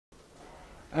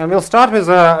And we'll start with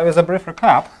a brief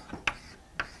recap.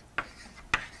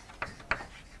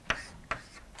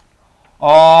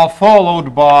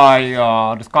 Followed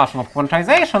by discussion of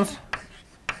quantizations.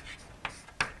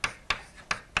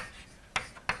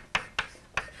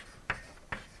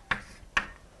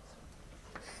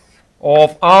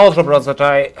 Of algebra that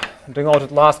I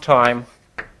denoted last time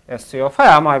as C of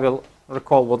M. I will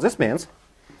recall what this means.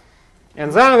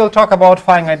 And then we'll talk about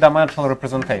finite dimensional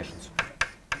representations.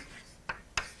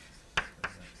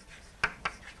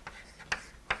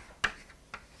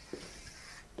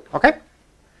 Okay?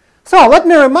 So let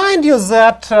me remind you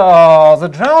that the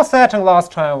general setting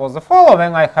last time was the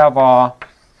following. I have a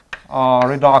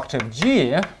reductive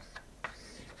G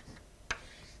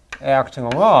acting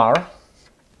on R,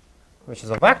 which is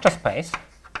a vector space.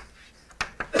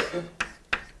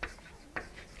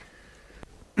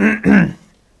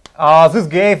 This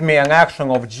gave me an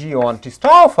action of G on T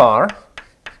star of R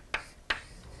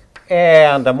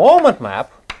and a moment map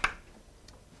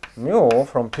mu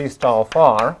from T star of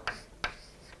R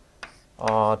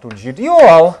to G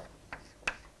dual.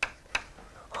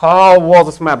 How was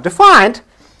this map defined?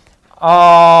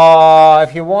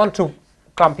 If you want to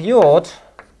compute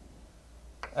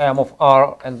M of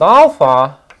R and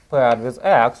alpha paired with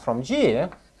X from G,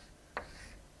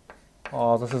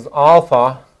 this is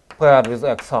alpha paired with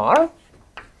XR.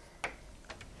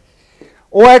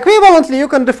 Or equivalently, you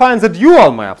can define the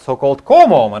dual map, so-called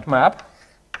co-moment map,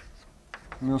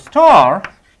 mu star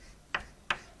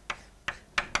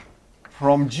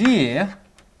from G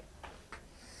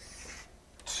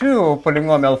to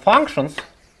polynomial functions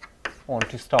on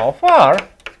T star of R.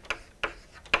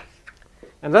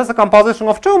 And that's a composition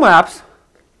of two maps,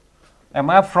 a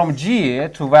map from G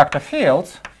to vector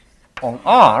fields on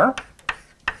R.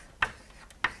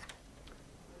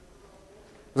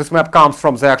 This map comes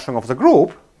from the action of the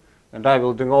group, and I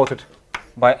will denote it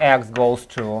by X goes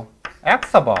to X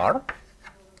sub R.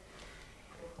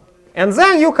 And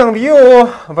then you can view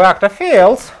vector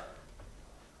fields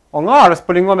on R as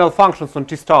polynomial functions on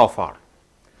T star of R.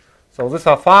 So these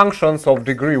are functions of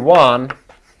degree 1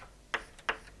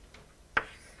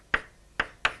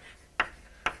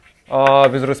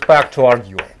 with respect to R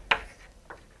dual.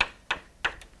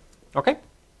 Okay?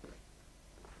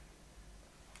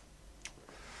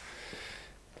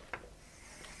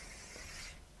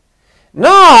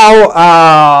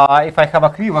 Now, if I have a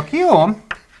quiver Q,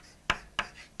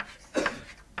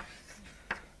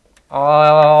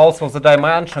 also the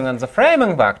dimension and the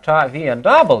framing vector V and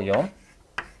W,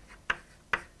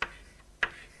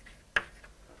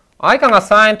 I can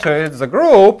assign to it the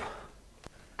group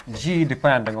G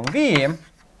depending on V,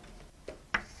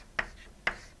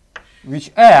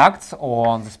 which acts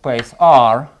on the space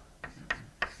R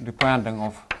depending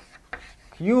on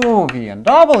Q, V, and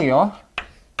W.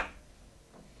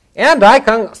 And I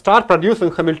can start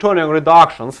producing Hamiltonian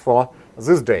reductions for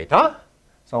this data.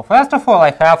 So first of all,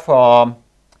 I have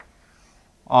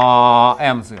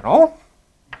M0,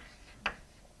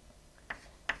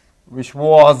 which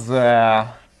was the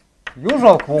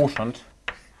usual quotient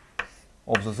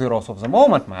of the zeros of the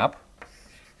moment map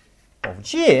of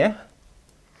G.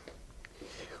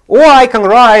 Or I can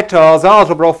write the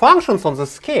algebra of functions on the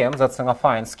scheme. That's an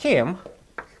affine scheme.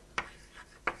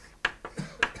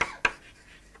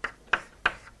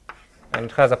 And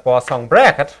it has a Poisson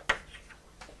bracket.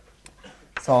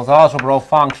 So the algebra of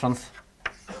functions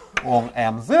on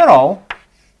M0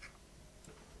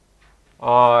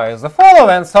 is the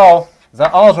following. So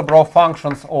the algebra of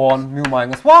functions on mu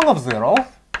minus 1 of 0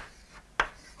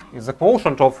 is the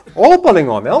quotient of all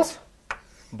polynomials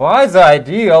by the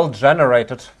ideal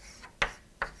generated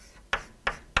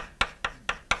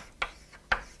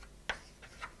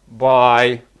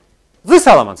by these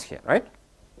elements here, right?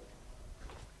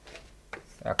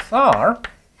 XR.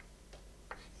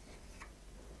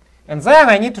 And then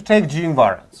I need to take G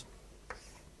invariants.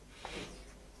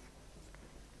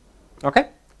 Okay?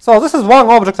 So this is one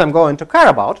object I'm going to care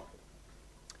about.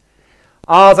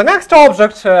 The next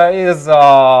object is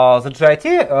the GIT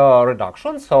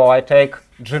reduction. So I take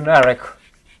generic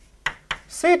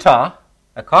theta,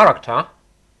 a character.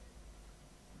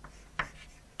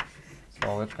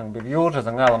 So it can be viewed as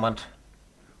an element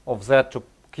of Z to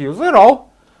Q0.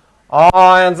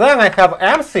 And then I have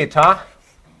M theta,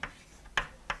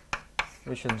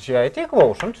 which is GIT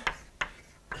quotient.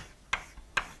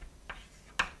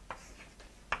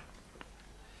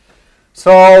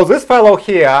 So this fellow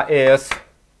here is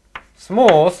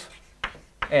smooth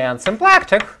and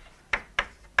symplectic.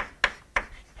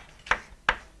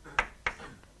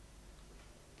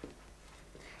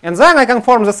 And then I can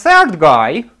form the third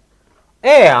guy,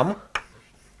 M,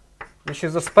 which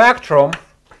is a spectrum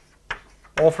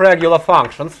of regular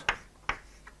functions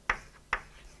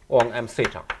on m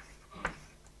theta.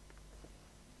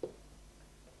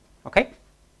 Okay?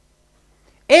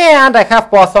 And I have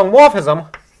Poisson morphism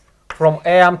from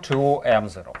m to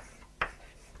m0.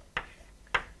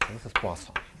 This is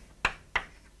Poisson.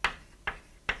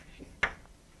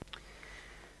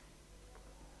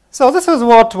 So this is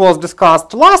what was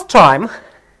discussed last time.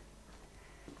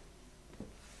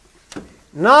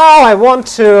 Now I want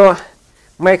to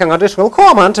make an additional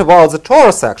comment about the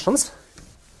torus sections.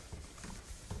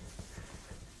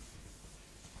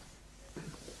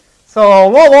 So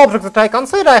all objects that I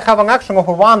consider, I have an action of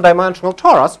a one-dimensional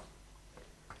torus.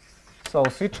 So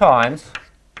C times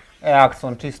acts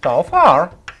on T star of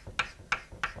R,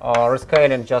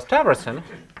 rescaling just everything.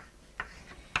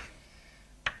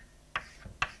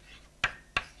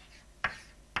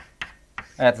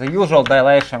 At the usual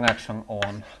dilation action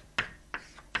on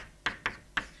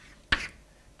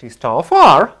T star of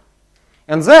R.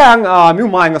 And then mu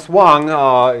minus 1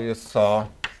 is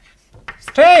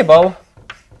stable.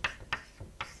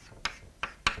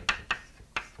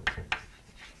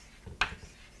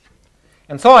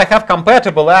 And so I have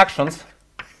compatible actions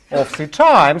of C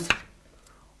times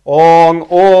on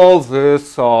all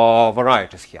these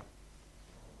varieties here.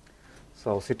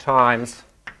 So C times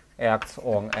acts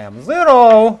on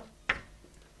m0,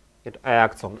 it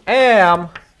acts on m,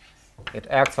 it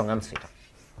acts on m theta.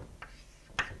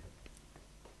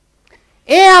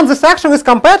 And this action is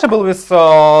compatible with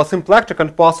symplectic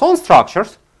and Poisson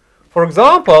structures. For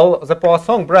example, the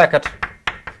Poisson bracket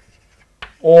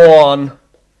on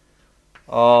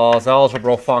the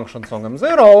algebra of functions on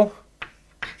m0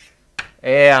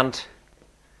 and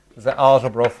the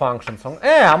algebra of functions on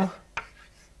m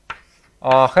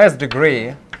has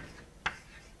degree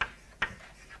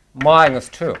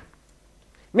 -2.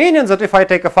 Meaning that if I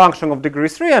take a function of degree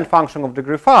 3 and function of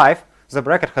degree 5, the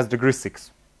bracket has degree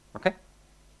 6. Okay?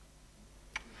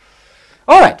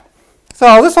 All right.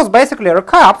 So this was basically a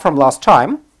recap from last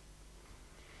time.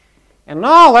 And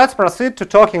now let's proceed to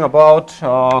talking about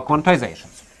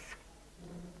quantizations.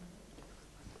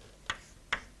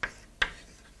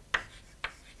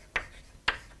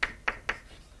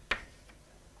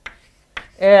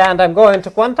 And I'm going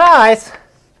to quantize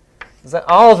the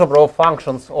algebra of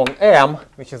functions on M,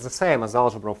 which is the same as the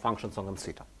algebra of functions on m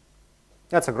theta.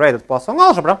 That's a graded Poisson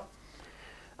algebra.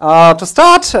 To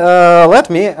start, let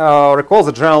me recall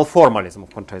the general formalism of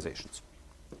quantizations.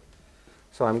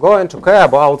 So I'm going to care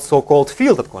about so-called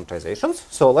fielded quantizations.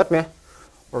 So let me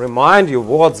remind you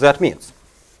what that means.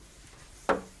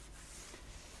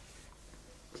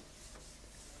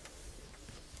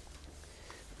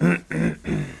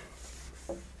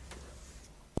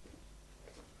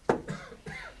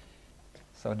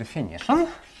 So definition.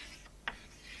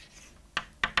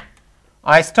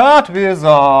 I start with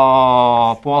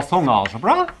Poisson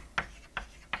algebra.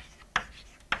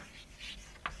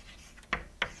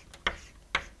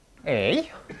 A,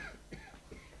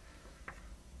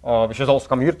 which is also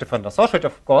commutative and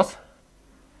associative, of course,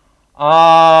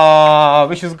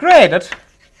 which is graded,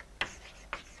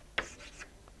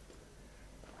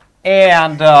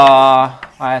 and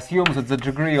I assume that the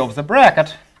degree of the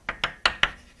bracket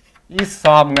is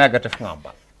some negative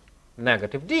number,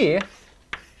 negative d,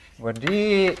 where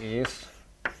d is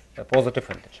a positive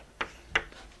integer.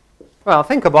 Well,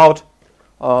 think about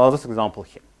this example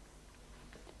here.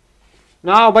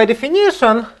 Now, by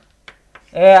definition,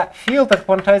 a fielded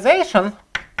quantization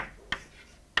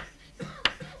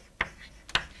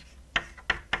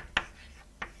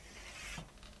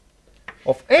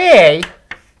of A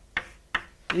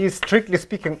is, strictly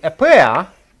speaking, a pair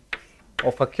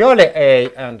of a curly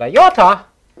A and iota,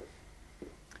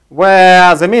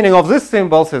 where the meaning of these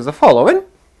symbols is the following.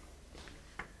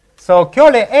 So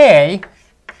curly A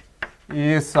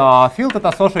is a fielded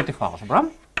associative algebra.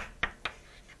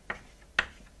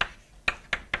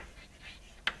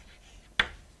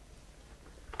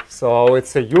 So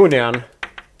it's a union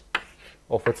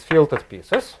of its fielded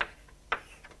pieces.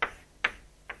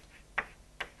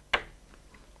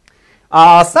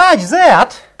 Such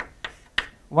that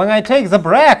when I take the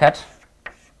bracket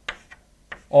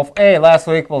of A less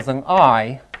or equals than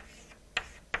I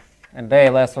and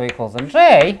A less or equals than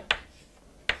J,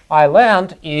 I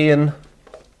land in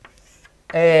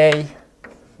A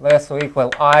less or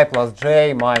equal I plus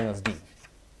J minus D.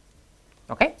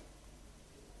 Okay?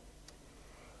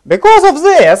 Because of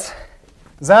this,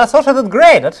 the associated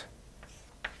graded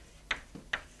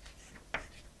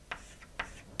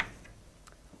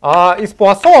is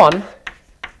Poisson,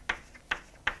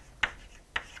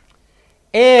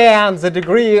 and the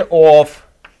degree of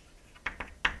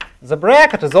the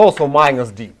bracket is also minus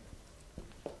d.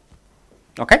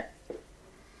 Okay.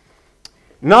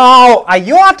 Now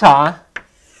iota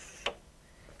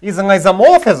is an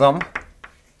isomorphism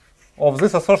of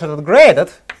this associated graded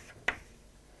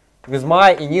with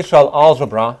my initial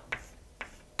algebra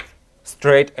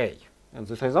straight A. And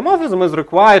this isomorphism is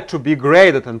required to be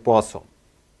graded in Poisson.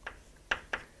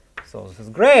 So this is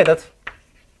graded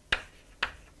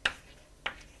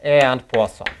and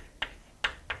Poisson.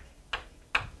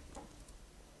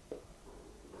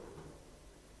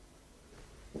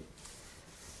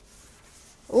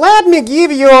 Let me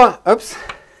give you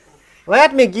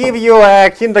a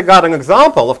kindergarten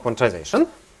example of quantization.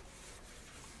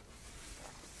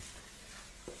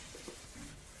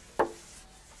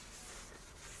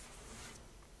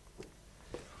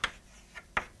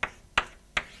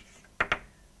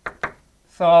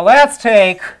 So let's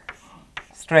take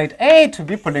straight A to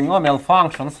be polynomial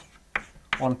functions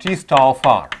on T star of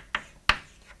R.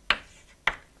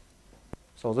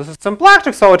 So this is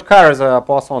symplectic, so it carries a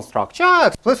Poisson structure.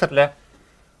 Explicitly,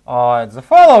 it's the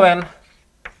following.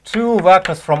 Two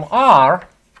vectors from R,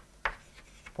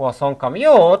 Poisson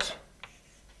commute,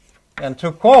 and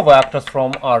two covectors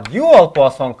from R dual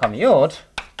Poisson commute.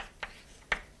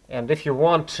 And if you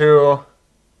want to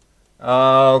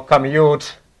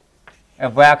commute a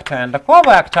vector and a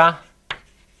covector,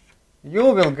 you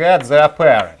will get their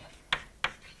pairing.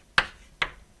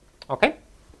 Okay?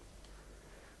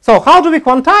 So how do we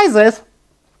quantize this?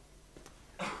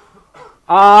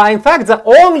 In fact, the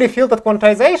only field at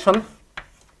quantization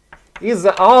is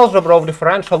the algebra of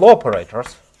differential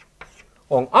operators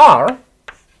on R,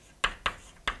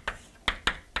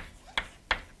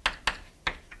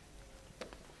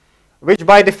 which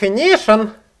by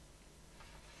definition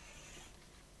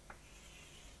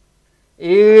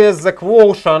is the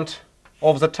quotient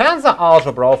of the tensor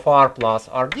algebra of R plus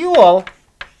R dual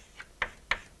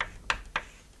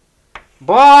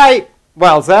by,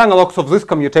 well, the analogs of these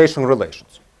commutation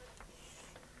relations.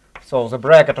 So the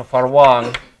bracket of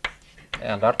R1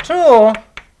 and R2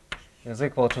 is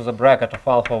equal to the bracket of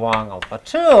alpha 1, alpha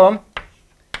 2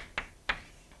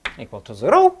 equal to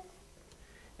 0.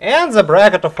 And the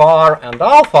bracket of R and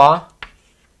alpha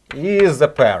is the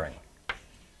pairing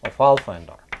of alpha and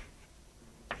R.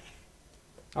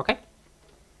 Okay?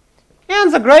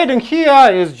 And the grading here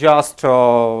is just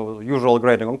usual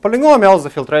grading on polynomials. The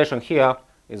filtration here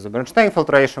is the Bernstein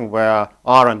filtration where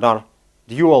R and R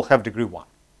dual have degree 1.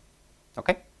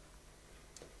 Okay?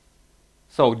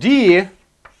 So D,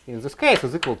 in this case,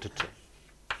 is equal to 2.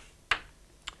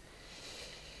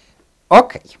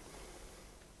 Okay.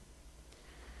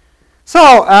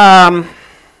 So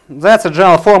that's a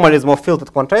general formalism of filtered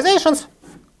quantizations.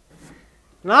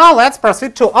 Now let's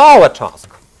proceed to our task.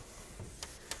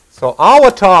 So our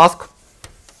task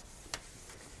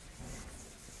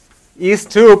is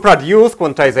to produce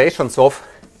quantizations of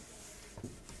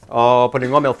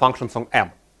polynomial functions on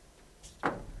M.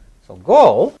 So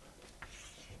goal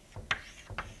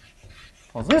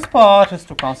for this part is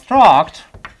to construct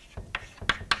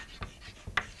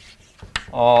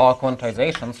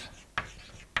quantizations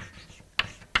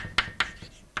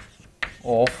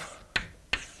of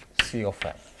C of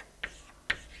M.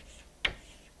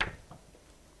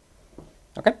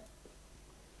 Okay?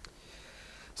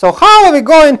 So how are we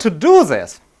going to do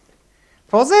this?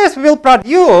 For this, we will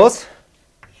produce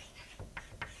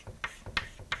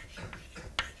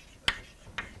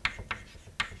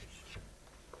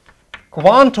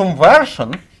quantum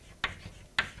version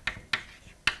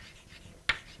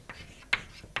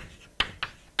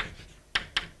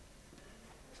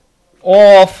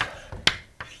of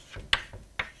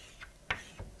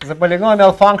the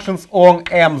polynomial functions on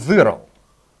M0.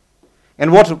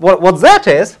 And what that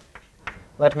is,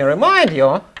 let me remind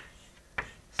you.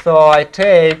 So I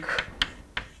take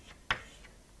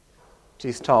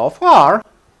T star of R,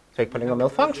 take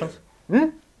polynomial functions.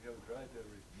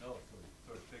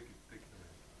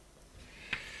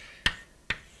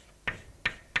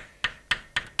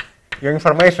 Your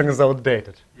information is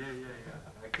outdated. Yeah.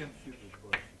 I can't see this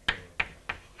button.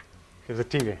 Here's a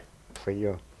TV for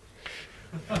you.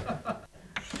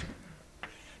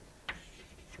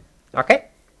 Okay.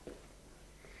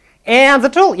 And the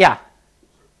tool, yeah. Should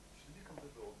you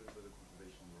complete all this with a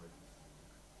quantization varieties?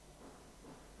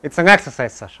 It's an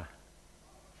exercise, Sasha.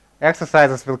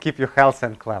 Exercises will keep you healthy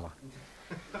and clever.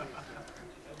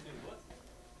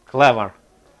 Clever.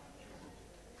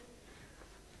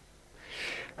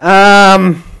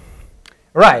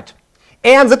 Right.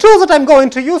 And the tool that I'm going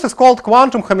to use is called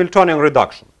quantum Hamiltonian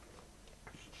reduction.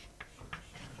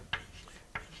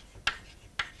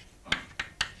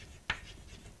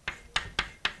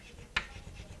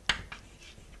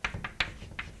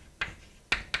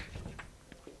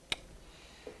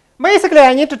 basically,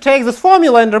 I need to take this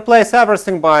formula and replace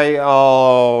everything by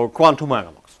quantum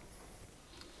analogs.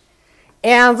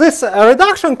 And this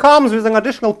reduction comes with an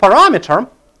additional parameter,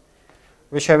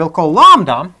 which I will call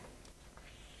lambda.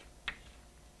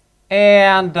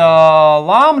 And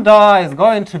lambda is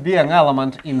going to be an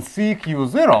element in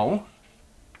CQ0.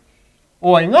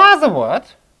 Or in other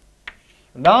words,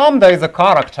 lambda is a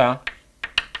character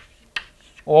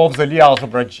of the Lie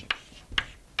algebra G.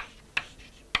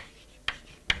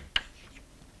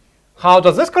 How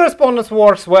does this correspondence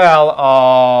work? Well,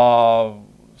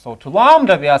 so to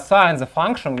lambda we assign the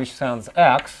function which sends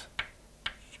x,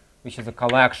 which is a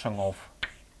collection of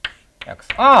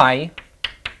xi,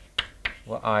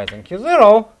 where I is in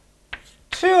Q0,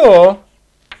 to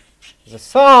the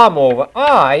sum over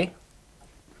I,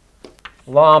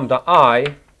 lambda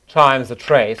I, times the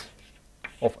trace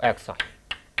of xi.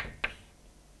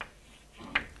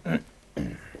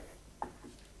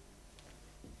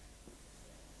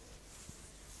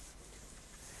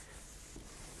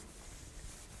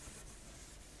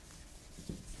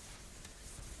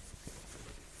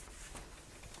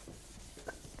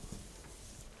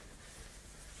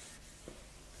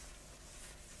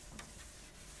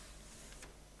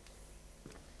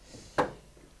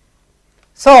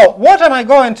 So what am I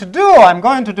going to do? I'm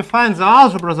going to define the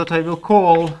algebra that I will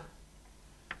call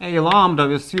A lambda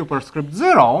with superscript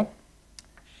 0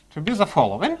 to be the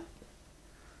following.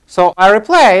 So I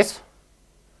replace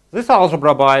this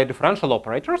algebra by differential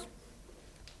operators,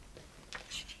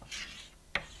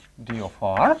 d of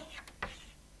r,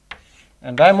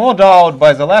 and I mod out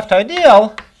by the left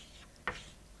ideal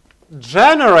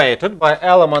generated by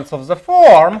elements of the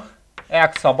form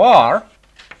x sub r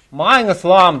minus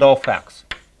lambda of x,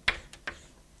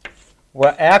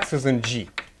 where x is in G.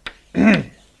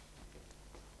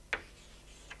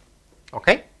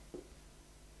 Okay?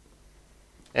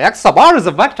 X sub r is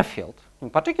a vector field. In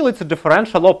particular, it's a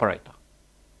differential operator.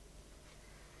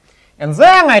 And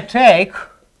then I take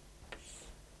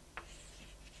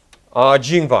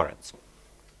G invariance.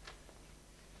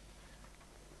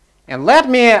 And let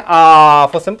me,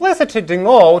 for simplicity,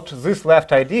 denote this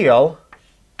left ideal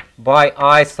by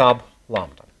I sub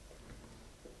lambda.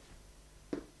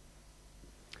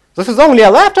 This is only a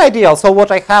left ideal, so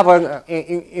what I have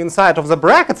inside of the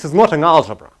brackets is not an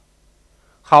algebra.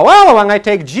 However, when I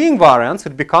take G invariance,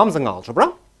 it becomes an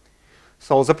algebra.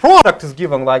 So the product is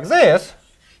given like this: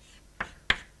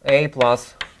 A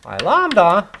plus I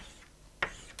lambda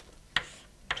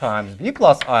times B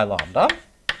plus I lambda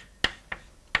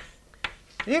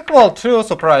equal to,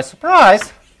 surprise,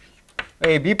 surprise,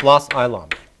 AB plus I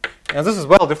lambda. And this is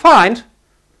well-defined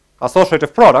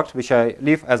associative product, which I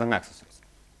leave as an exercise.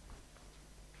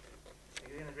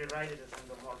 Write it as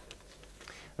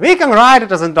endomorphisms. We can write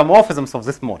it as endomorphisms of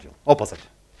this module, opposite.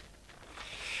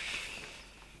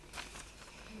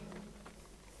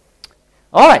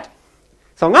 All right.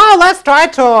 So now let's try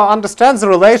to understand the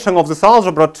relation of this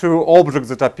algebra to objects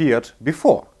that appeared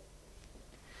before.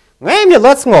 Namely,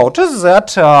 let's notice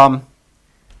that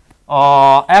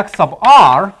x sub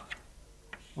r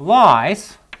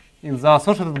lies in the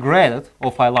associated gradient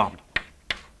of I lambda.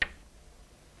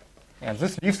 And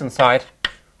this lives inside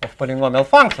of polynomial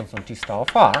functions on T star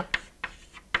of r.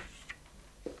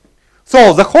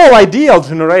 So the whole ideal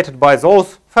generated by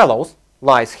those fellows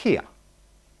lies here.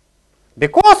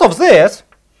 Because of this,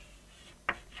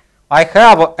 I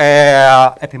have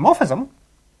an epimorphism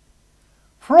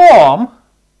from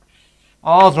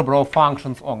algebra of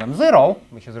functions on M0,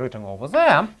 which is written over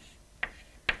there,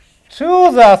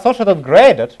 to the associated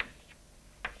gradient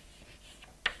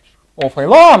of A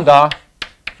lambda.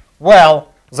 Well,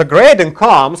 the gradient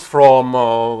comes from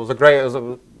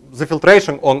the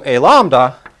filtration on A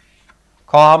lambda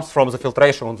comes from the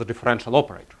filtration on the differential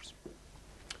operators.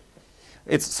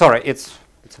 It's an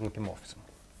epimorphism.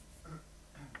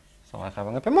 So I have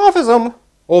an epimorphism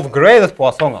of graded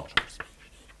Poisson algebras.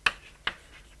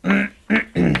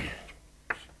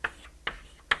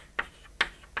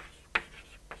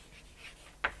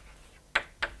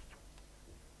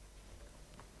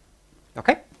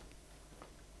 Okay?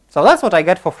 So that's what I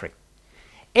get for free.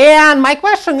 And my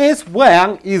question is,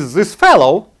 when is this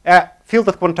fellow a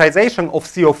filtered quantization of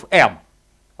C of M?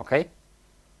 Okay?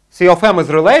 C of M is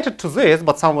related to this,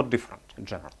 but somewhat different in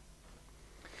general.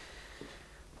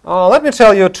 Let me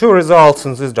tell you two results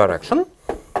in this direction.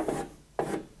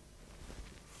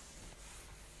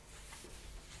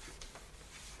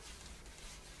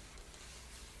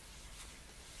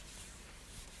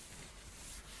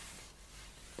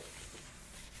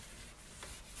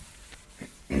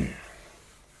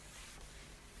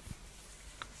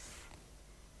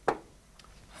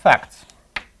 Facts.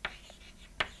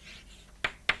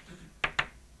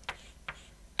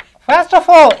 First of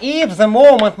all, if the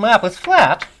moment map is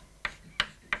flat,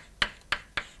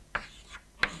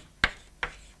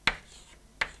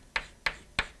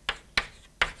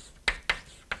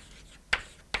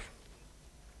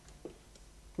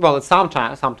 well, it's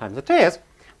sometimes it is.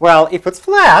 Well, if it's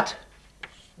flat,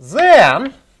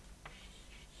 then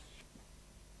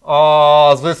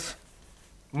this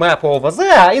map over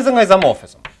there is an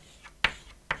isomorphism.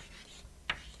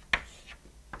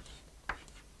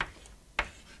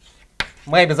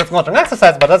 Maybe that's not an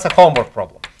exercise, but that's a homework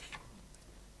problem.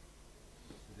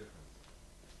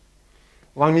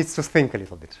 One needs to think a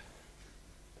little bit.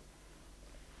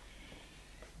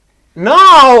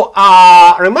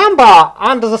 Now, remember,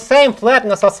 under the same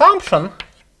flatness assumption,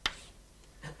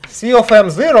 C of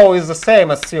M0 is the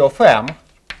same as C of M.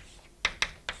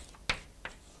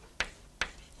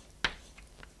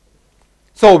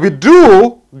 So we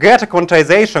do get a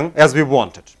quantization as we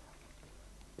wanted.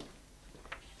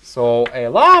 So a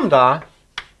lambda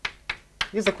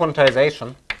is a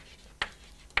quantization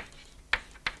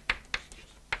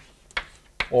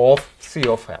of C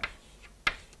of M.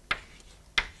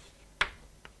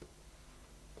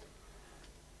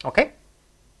 Okay?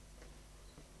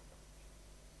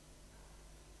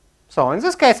 So in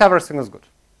this case, everything is good.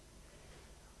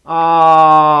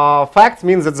 Fact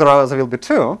means that there will be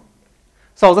two.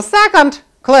 So the second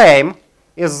claim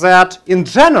is that in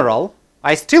general,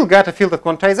 I still get a filtered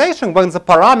quantization when the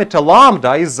parameter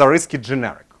lambda is Zariski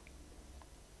generic.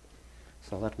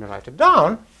 So let me write it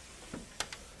down.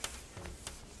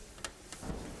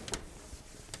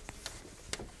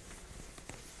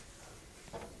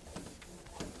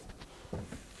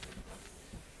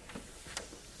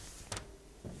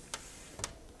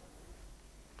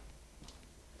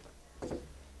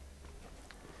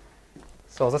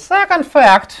 So the second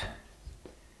fact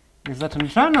is that in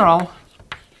general,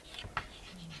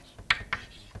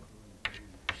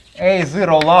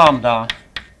 A0 lambda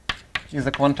is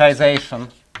a quantization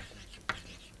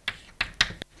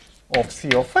of C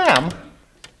of M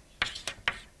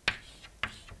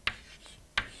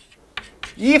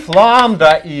if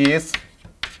lambda is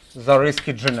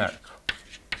Zariski generic.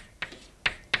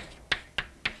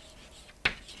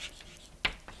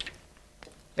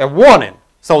 A warning.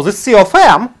 So this C of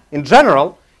M, in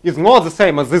general, is not the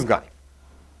same as this guy.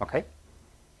 Okay? I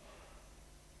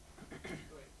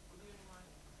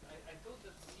thought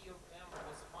that C of M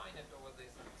was finite over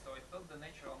this, so I thought the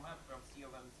natural map from C of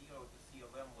M0 to C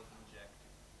of M was injective.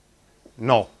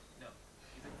 No. No.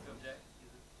 Is it subject?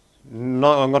 Is it?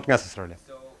 No, not necessarily.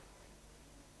 So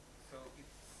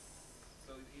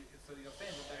you're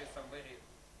saying that there is some very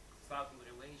subtle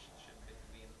relationship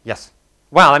between. Yes.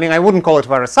 Well, I mean, I wouldn't call it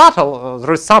very subtle.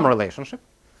 There is some relationship.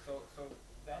 So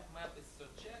that map is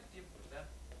subjective. That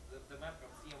the map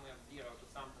from C of M0 to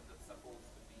something that's supposed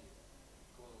to be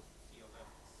close to C of M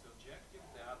is subjective.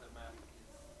 The other map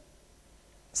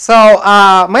is. So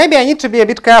maybe I need to be a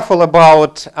bit careful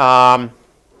about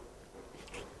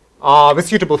the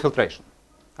suitable filtration.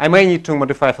 I may need to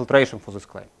modify filtration for this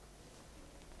claim.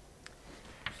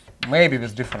 Maybe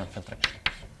with different filtration.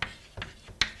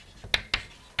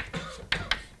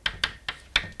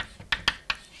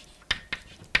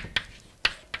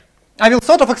 I will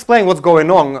sort of explain what's going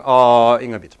on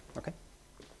in a bit. Okay.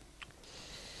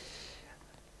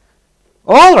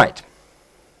 All right.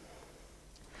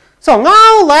 So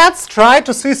now let's try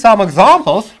to see some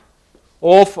examples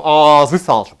of these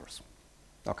algebras.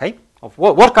 Okay. Of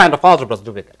what kind of algebras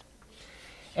do we get?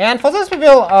 And for this, we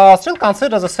will still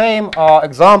consider the same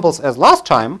examples as last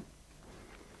time.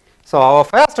 So our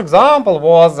first example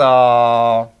was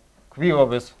Quiver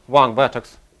with one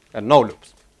vertex and no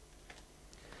loops.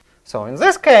 So in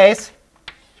this case,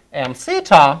 M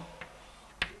theta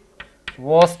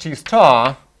was T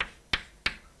star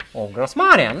of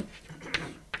Grassmannian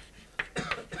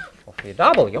of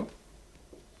VW.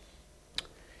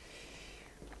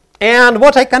 And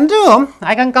what I can do,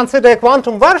 I can consider a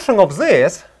quantum version of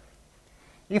this.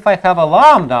 If I have a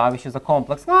lambda, which is a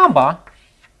complex number,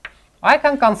 I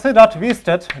can consider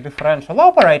twisted differential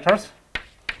operators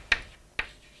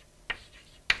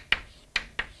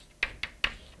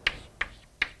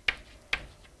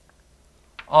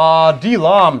d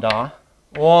lambda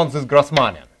on this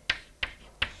Grassmannian.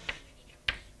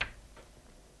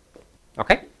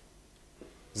 Okay?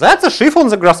 That's a sheaf on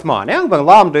the Grassmannian. When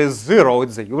lambda is 0,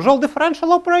 it's the usual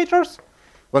differential operators.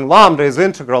 When lambda is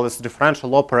integral, it's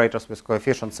differential operators with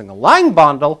coefficients in a line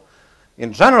bundle.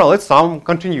 In general, it's some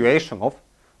continuation of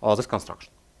this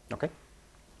construction. Okay?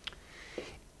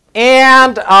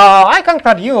 And I can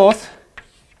produce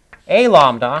a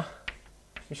lambda,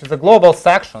 which is the global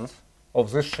sections of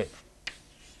this sheaf.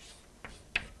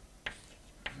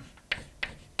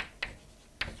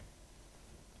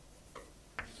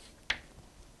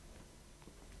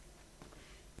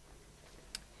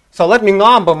 So let me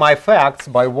number my facts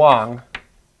by 1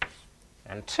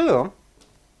 and 2.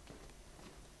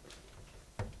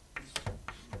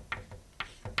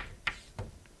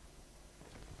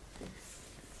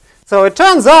 So it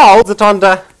turns out that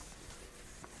under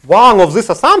one of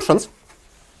these assumptions,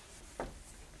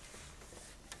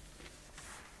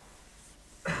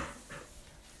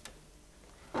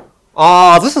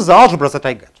 this is the algebra that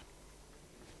I get.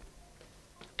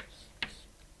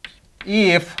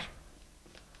 If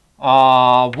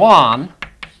 1,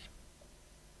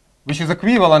 which is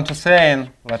equivalent to saying,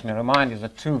 let me remind you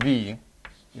that 2v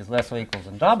is less or equal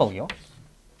than w,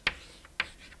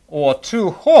 or 2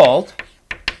 hold,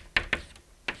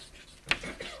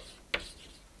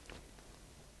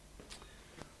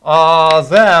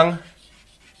 then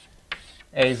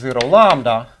a0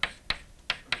 lambda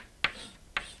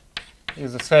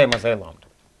is the same as a lambda.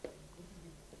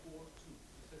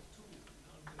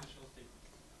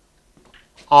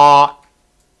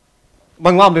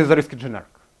 When lambda is the risky generic.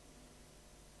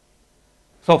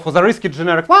 So for the risky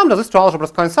generic lambda, these two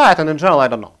algebras coincide, and in general, I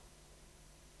don't know.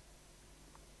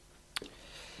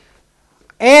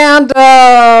 And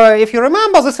if you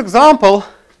remember, this example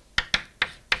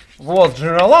was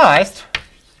generalized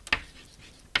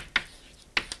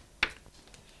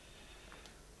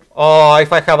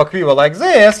if I have a quiver like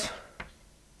this,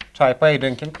 type A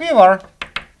Dynkin quiver,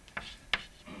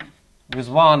 with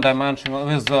one dimensional,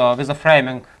 with a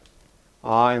framing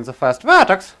in the first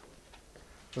vertex,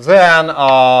 then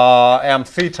m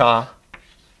theta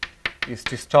is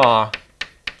T star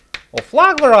of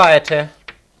Lag variety,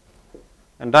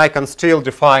 and I can still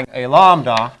define a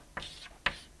lambda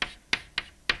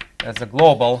as a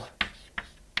global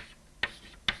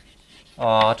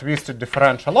twisted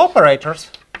differential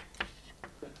operators,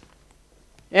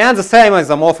 and the same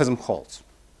isomorphism holds.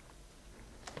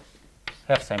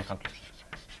 Have same conclusion.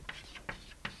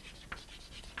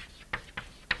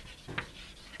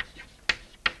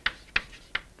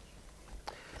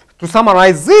 To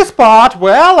summarize this part,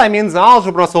 well, I mean the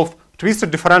algebras of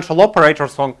twisted differential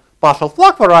operators on partial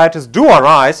Flach varieties do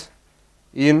arise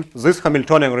in this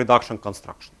Hamiltonian reduction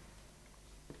construction.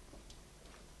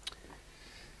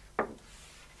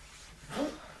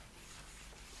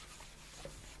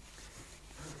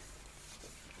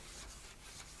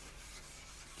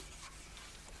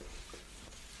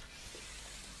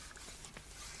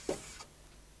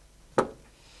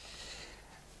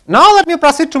 Now let me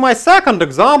proceed to my second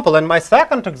example, and my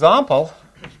second example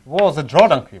was a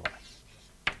Jordan quiver.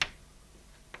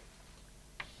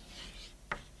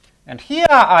 And here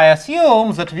I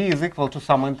assume that v is equal to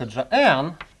some integer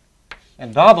n,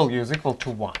 and w is equal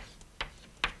to 1.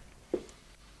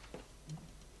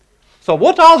 So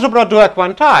what algebra do I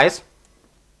quantize?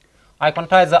 I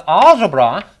quantize the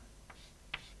algebra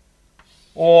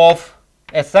of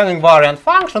ascending variant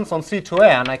functions on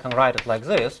C2n. I can write it like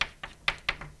this.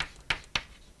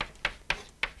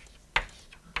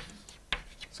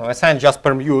 So Sn just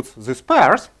permutes these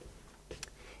pairs,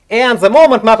 and the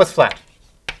moment map is flat.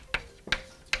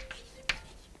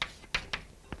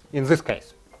 In this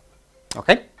case,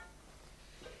 okay.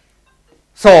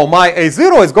 So my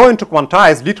A0 is going to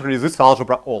quantize literally this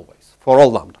algebra always for all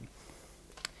lambda.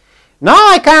 Now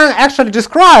I can actually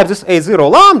describe this A0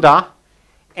 lambda,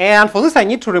 and for this I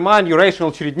need to remind you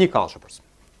rational Cherednik algebras.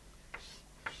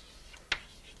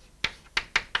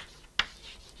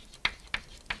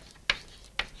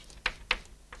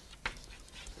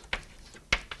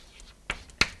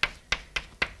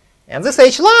 And this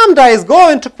H lambda is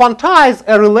going to quantize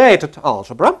a related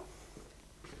algebra.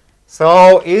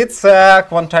 So it's a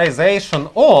quantization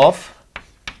of,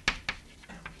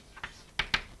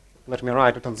 let me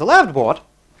write it on the left board.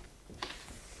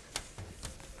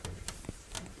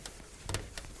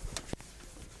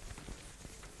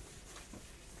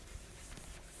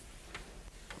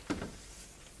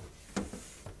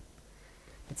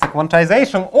 It's a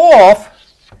quantization of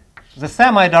the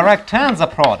semi-direct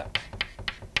tensor product.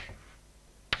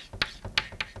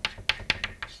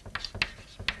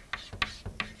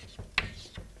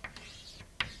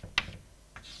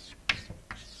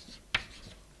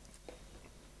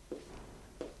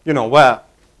 You know, where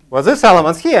these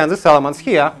elements here and these elements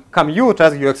here commute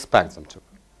as you expect them to.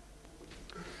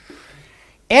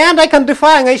 And I can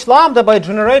define H lambda by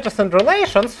generators and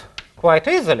relations quite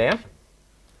easily.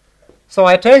 So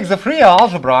I take the free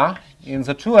algebra in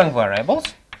the two n variables.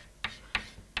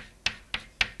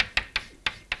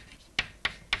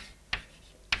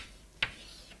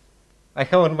 I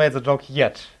haven't made the joke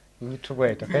yet. You need to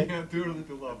wait, okay? Yeah, too early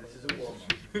to love. This is a warm-up.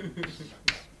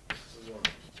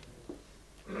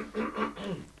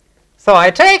 So I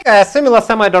take a similar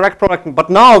semi-direct product, but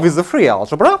now with the free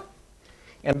algebra.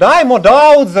 And I mod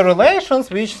out the relations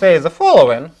which say the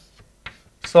following.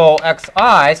 So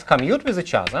xi's commute with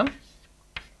each other,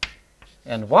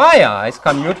 and yi's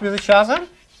commute with each other.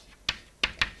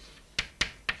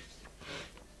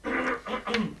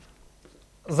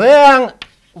 Then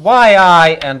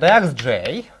yi and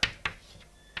xj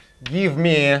give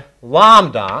me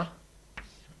lambda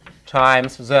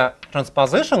times the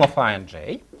transposition of I and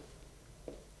j.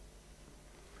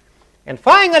 And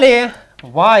finally,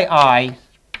 yi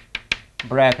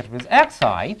bracket with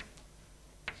xi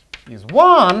is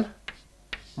 1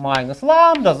 minus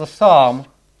lambda, the sum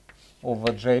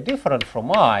over j different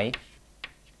from I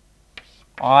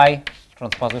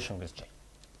transposition with j.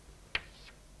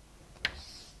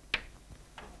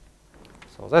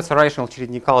 So that's a rational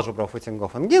чередник algebra of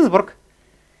Utingov and Ginzburg.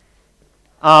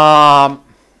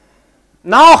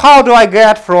 Now how do I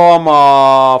get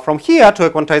from here to a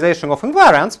quantization of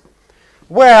invariance?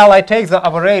 Well, I take the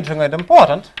averaging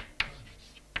idempotent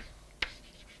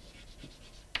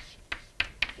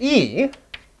E,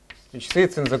 which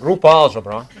sits in the group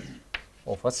algebra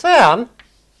of Sn,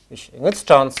 which in its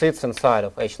turn sits inside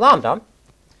of H lambda.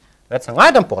 That's an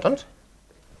idempotent.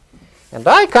 And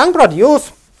I can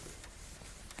produce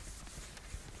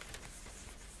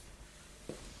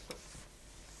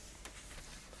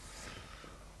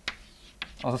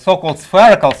the so-called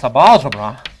spherical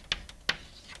subalgebra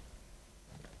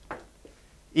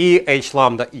E H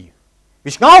lambda E,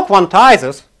 which now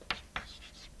quantizes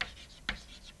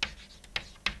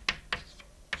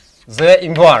the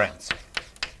invariance.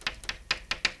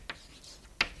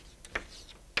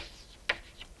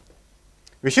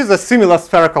 Which is a similar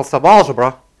spherical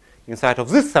subalgebra inside of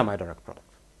this semi-direct product.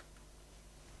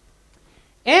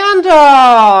 And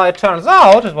it turns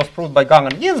out, it was proved by Gang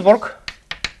and Ginzburg,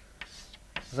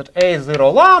 that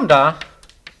A0 lambda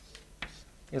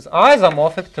is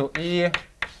isomorphic to E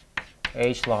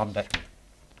H lambda E.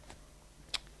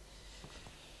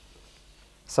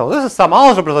 So this is some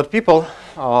algebra that people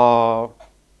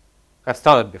have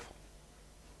studied before.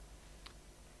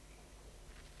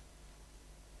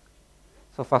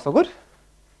 So far, so good.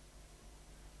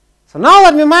 So now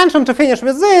let me mention, to finish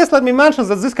with this, let me mention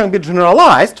that this can be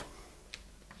generalized.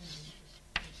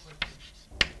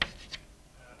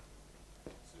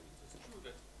 So it's true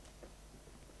that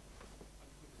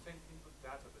with the same input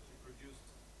data that you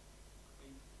produced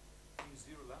in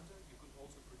 0 lambda, you could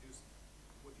also produce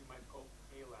what you might call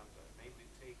A lambda, namely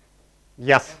take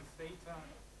Yes. m theta.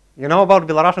 You know about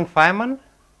Belarusian fireman?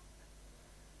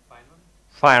 Feynman?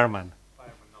 Fireman.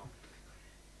 Feynman, no.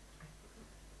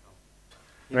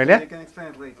 Really? You can explain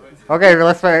it later. Okay,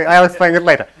 I'll explain it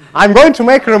later. I'm going to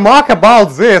make a remark about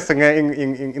this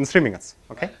in 3 minutes.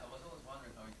 Okay? I was always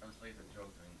wondering how you translate the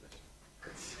joke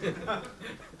to English.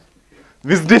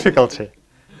 With difficulty.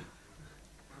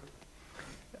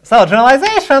 So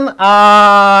generalization,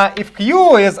 if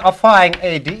Q is affine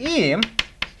ADE,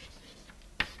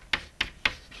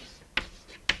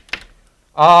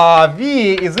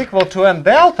 V is equal to N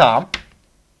delta,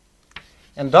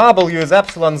 and W is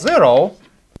epsilon 0,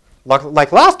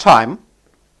 like last time.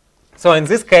 So in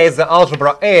this case, the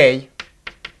algebra A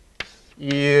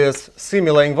is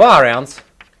similar invariance,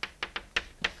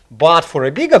 but for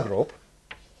a bigger group,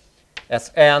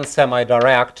 as N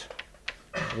semi-direct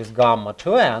with gamma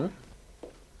to N.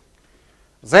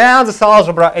 Then this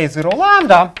algebra A0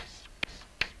 lambda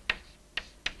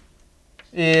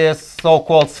is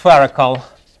so-called spherical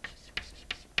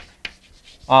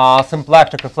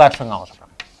symplectic reflection algebra.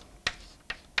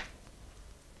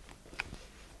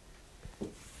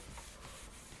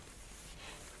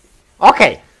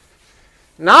 Okay,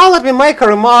 now let me make a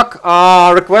remark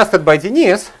requested by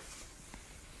Denise.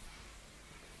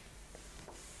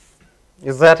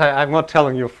 Is that I'm not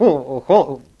telling you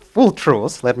full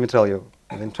truth. Let me tell you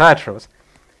the entire truth.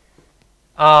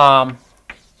 A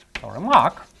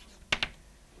remark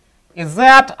is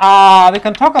that we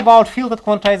can talk about fielded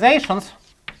quantizations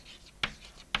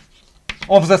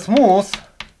of the smooth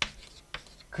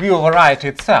Q variety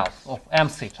itself, of M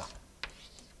theta.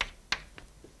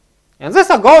 And these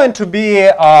are going to be,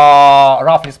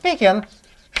 roughly speaking,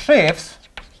 shifts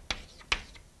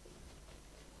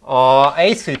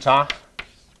A theta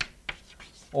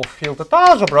of fielded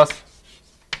algebras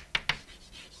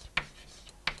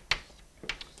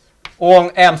on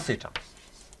M theta,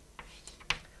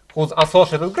 whose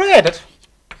associated graded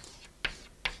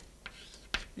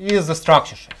is the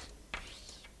structure shift.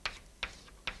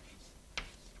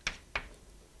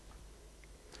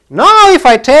 Now, if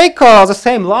I take the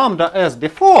same lambda as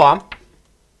before,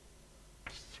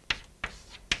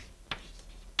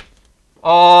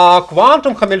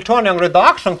 quantum Hamiltonian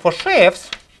reduction for shifts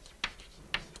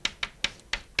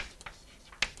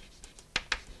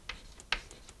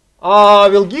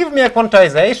will give me a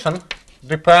quantization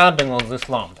depending on this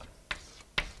lambda,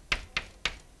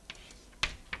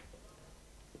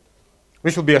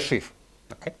 which will be a sheaf.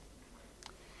 Okay.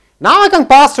 Now I can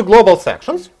pass to global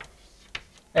sections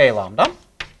a lambda,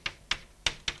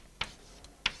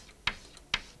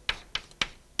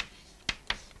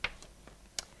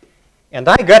 and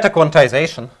I get a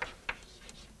quantization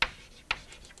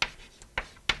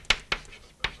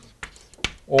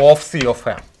of C of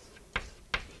M.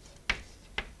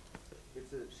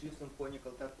 It's a shift in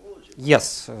conical topology.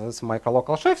 Yes, it's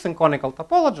microlocal shifts in conical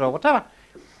topology or whatever.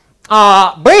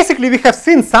 Basically, we have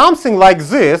seen something like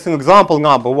this in example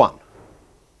number 1.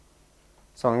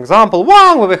 So in example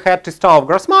 1, where we had T star of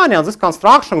Grassmann, and this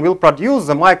construction will produce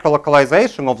the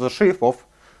microlocalization of the sheaf of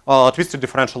twisted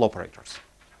differential operators.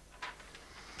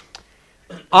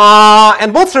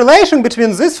 And what's the relation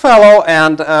between this fellow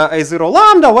and A0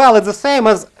 lambda? Well, it's the same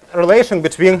as relation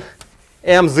between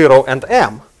M0 and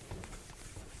M.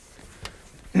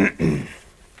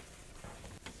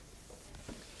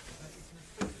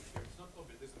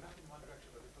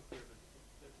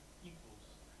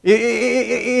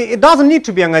 It doesn't need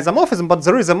to be an isomorphism, but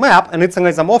there is a map, and it's an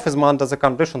isomorphism under the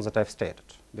conditions that I've stated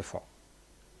before.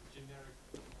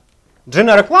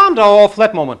 Generic lambda or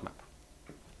flat moment map.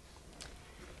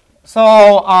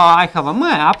 So I have a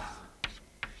map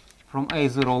from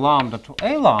A0 lambda to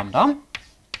A lambda,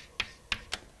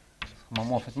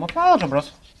 homomorphism of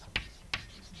algebras,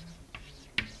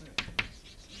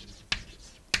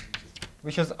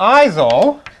 which is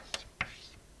iso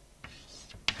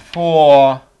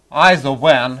for iso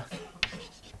when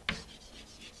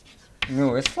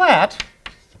mu is flat,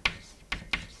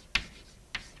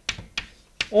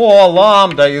 or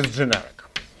lambda is generic.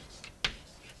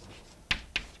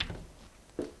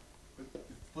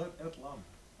 Flat at lambda,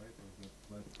 right?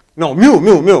 Flat No, mu,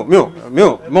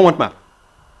 moment map,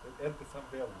 at some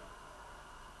value.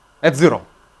 at 0.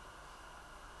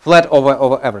 Flat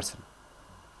over everything.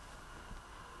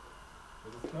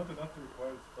 But it's not enough to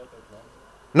require flat at lambda.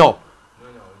 No. No,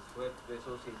 it's flat the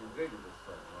associated gradient is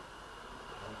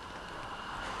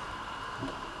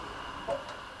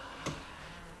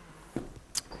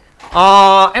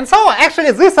flat. And so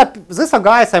actually these are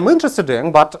guys I'm interested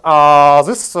in, but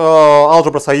these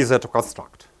algebras are easier to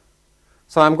construct.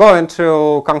 So I'm going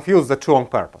to confuse the two on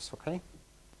purpose, okay?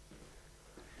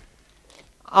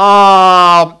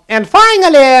 And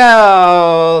finally,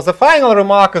 the final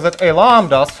remark is that A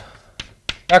lambdas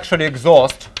actually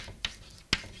exhaust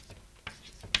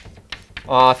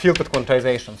filtered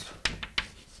quantizations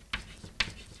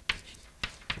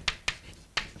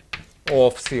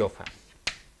of C of M.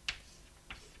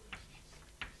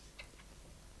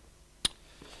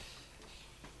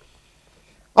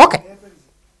 Okay. What happens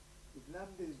if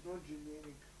lambda is not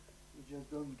generic, you just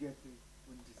don't get the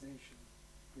quantization.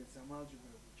 Get some algebra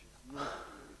which is not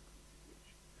generic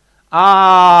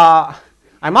quantization.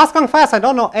 I must confess I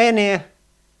don't know any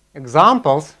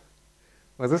examples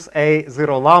where this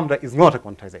A0 lambda is not a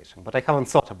quantization, but I haven't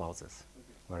thought about this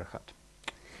very hard.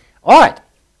 All right.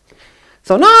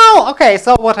 So now, okay,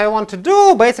 so what I want to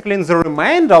do basically in the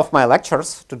remainder of my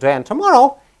lectures today and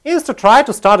tomorrow is to try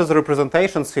to study the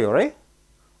representation theory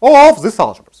of these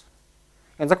algebras.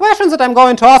 And the questions that I'm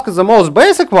going to ask is the most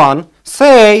basic one.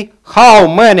 Say how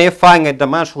many finite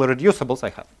dimensional reducibles I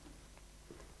have.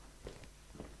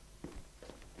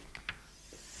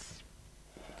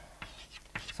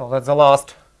 So that's the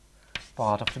last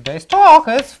part of today's talk,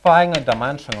 is finite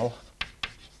dimensional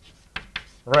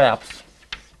reps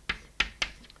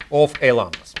of A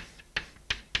lambdas.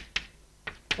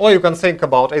 Or you can think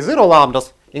about A0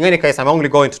 lambdas. In any case, I'm only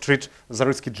going to treat the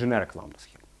risky generic lambdas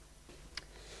here.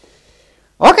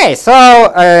 Okay,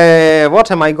 so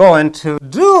what am I going to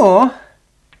do?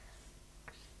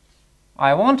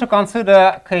 I want to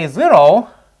consider K0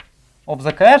 of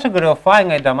the category of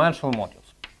finite dimensional modules.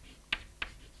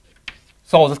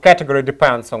 So this category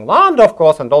depends on lambda, of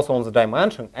course, and also on the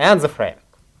dimension and the framing.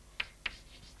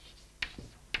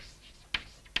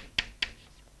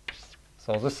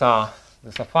 So these are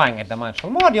finite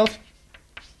dimensional modules.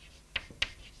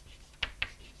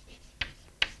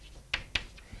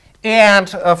 And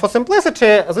for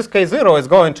simplicity, this K0 is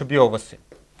going to be over C.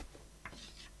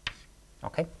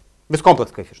 Okay, with complex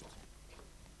coefficients.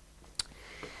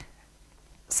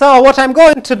 So what I'm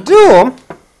going to do,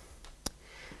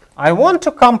 I want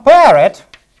to compare it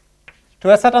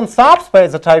to a certain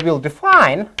subspace that I will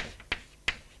define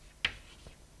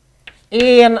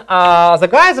in the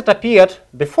guys that appeared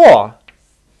before.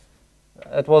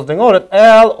 It was denoted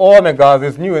L omega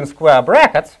with nu in square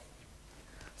brackets.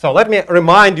 So let me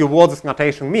remind you what this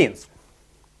notation means.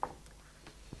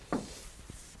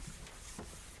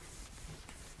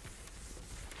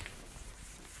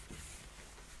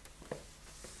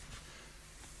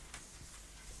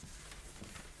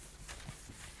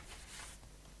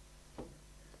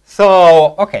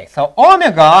 So, okay, so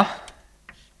omega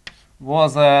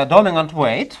was a dominant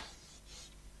weight,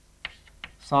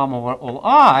 sum over all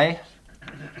I,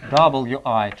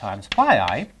 wi times pi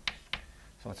I.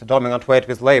 So it's a dominant weight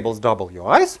with labels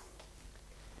wi's.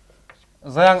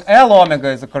 Then L omega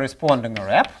is a corresponding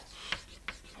rep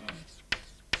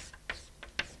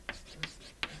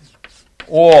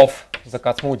of the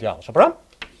Kac-Moody algebra,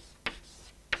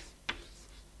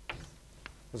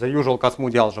 the usual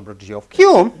Kac-Moody algebra G of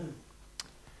Q.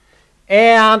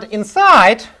 And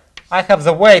inside, I have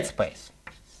the weight space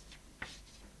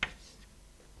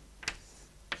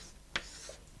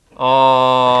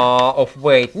of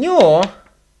weight nu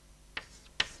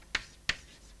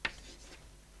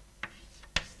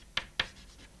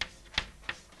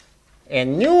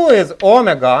and nu is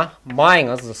omega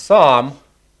minus the sum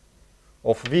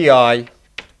of vi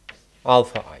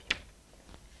alpha I.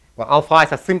 Well, alpha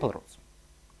i's are simple roots.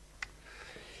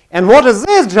 And what is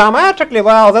this geometrically?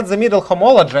 Well, that's the middle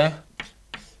homology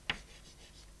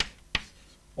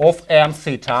of m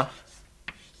theta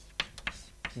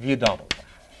v double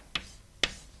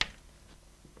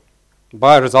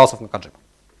by results of Nakajima.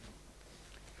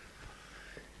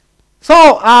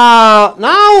 So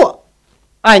now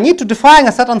I need to define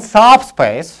a certain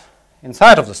subspace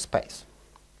inside of the space.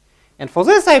 And for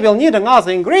this, I will need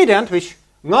another ingredient which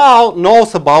now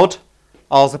knows about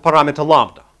the parameter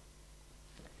lambda.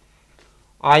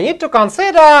 I need to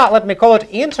consider, let me call it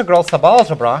integral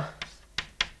subalgebra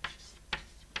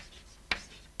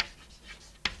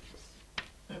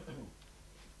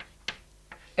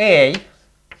A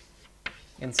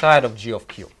inside of G of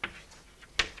Q.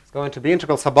 It's going to be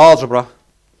integral subalgebra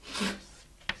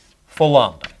for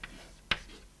lambda.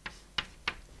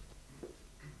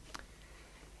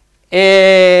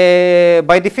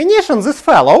 By definition, this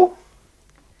fellow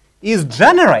is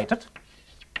generated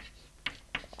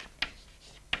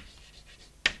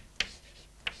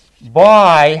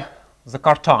by the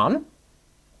cartan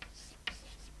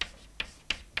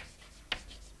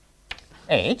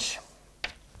H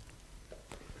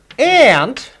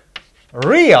and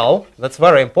real, that's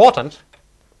very important,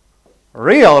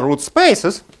 real root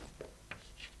spaces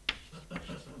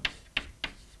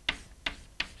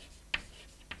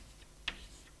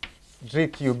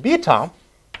GQ beta.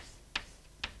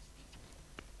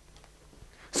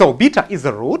 So beta is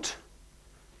a root.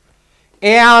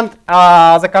 And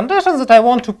the conditions that I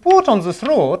want to put on this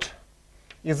root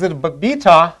is that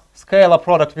beta scalar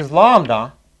product with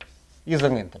lambda is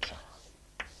an integer.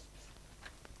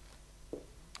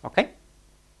 Okay?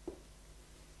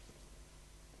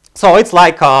 So it's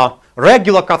like a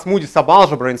regular Kac-Moody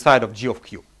subalgebra inside of G of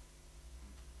Q.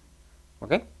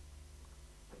 Okay?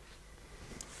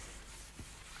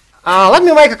 Let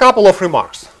me make a couple of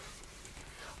remarks.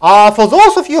 For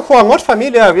those of you who are not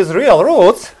familiar with real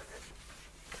roots,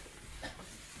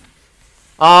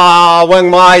 when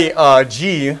my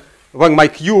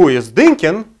Q is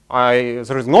Dynkin,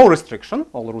 there is no restriction,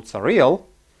 all roots are real.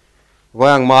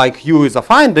 When my Q is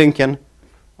affine Dynkin,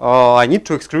 I need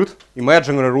to exclude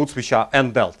imaginary roots which are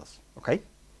n deltas. Okay?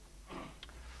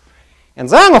 And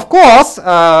then, of course,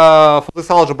 for this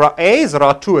algebra A, there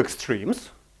are two extremes.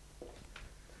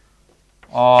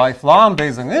 If lambda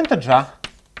is an integer,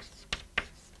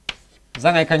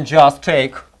 then I can just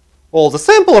take all the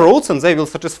simple roots and they will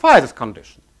satisfy this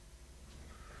condition.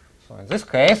 So in this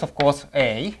case, of course,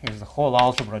 A is the whole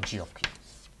algebra G of Q.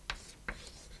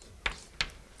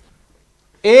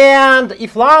 And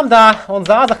if lambda, on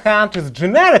the other hand, is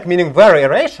generic, meaning very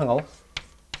irrational,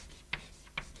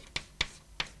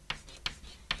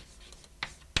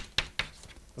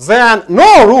 then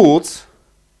no roots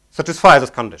satisfy this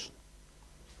condition.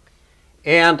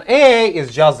 And A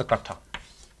is just the cartan.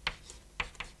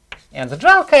 And the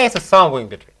general case is somewhere in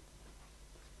between.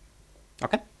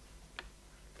 Okay?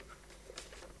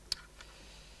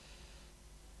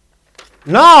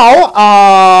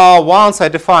 Now, once I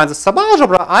define the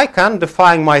subalgebra, I can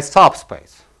define my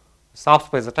subspace, the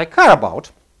subspace that I care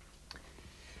about.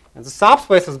 And the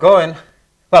subspace is going,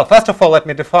 well, first of all, let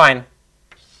me define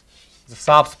the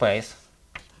subspace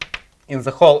in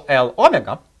the whole L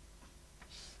omega.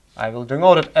 I will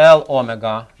denote it L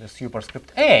omega with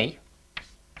superscript A.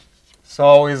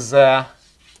 So is U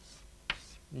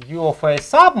of A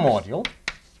submodule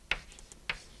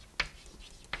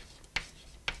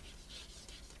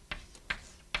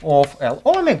of L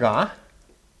omega,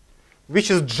 which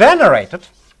is generated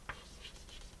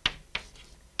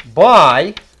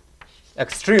by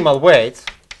extremal weights,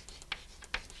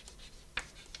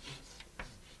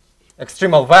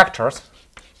 extremal vectors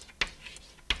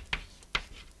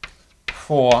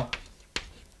for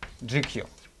GQ.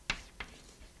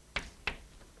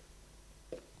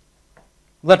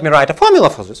 let me write a formula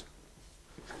for this.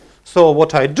 So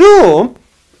what I do,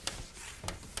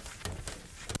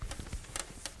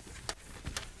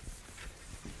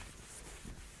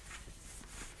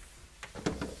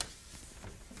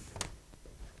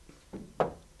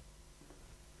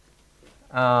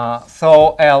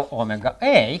 so L omega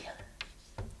A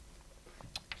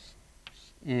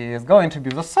is going to be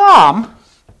the sum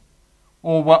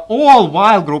over all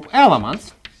while group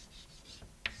elements.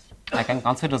 I can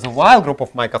consider the while group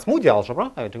of my Cosmudi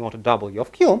algebra. I denote W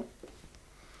of Q.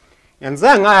 And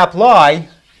then I apply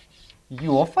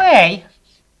U of A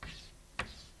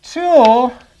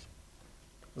to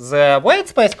the weight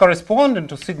space corresponding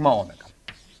to sigma omega.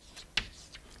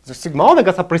 The sigma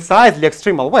omegas are precisely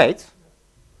extremal weights.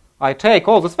 I take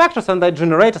all these vectors and I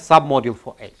generate a submodule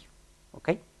for A.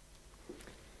 Okay?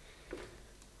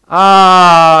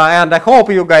 And I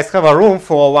hope you guys have a room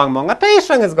for one more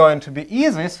notation. It's going to be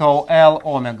easy. So L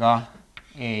omega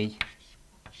A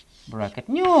bracket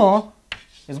nu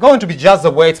is going to be just the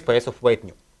weight space of weight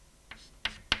nu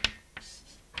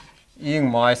in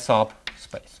my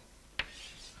subspace.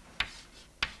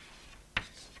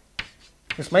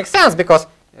 This makes sense because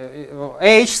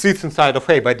H sits inside of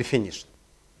A by definition.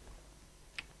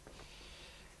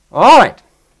 All right.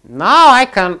 Now I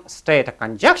can state a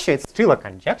conjecture. It's still a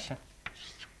conjecture.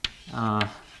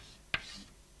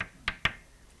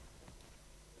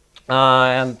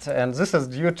 And this is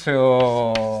due to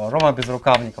Roma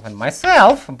Bezrukavnikov and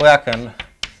myself back in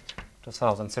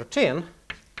 2013.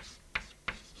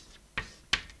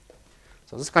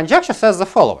 So this conjecture says the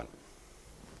following.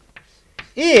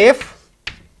 If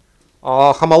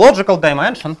homological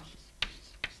dimension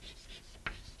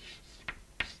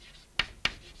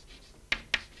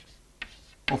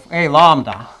of A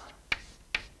lambda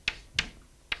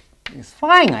is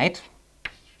finite,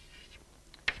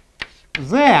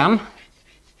 then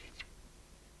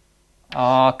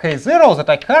K0 that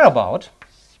I care about,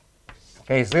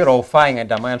 K0 finite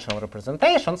dimensional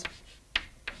representations,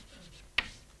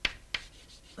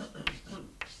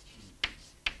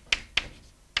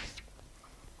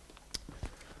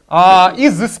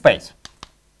 is this space.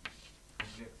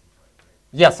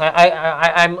 Yes,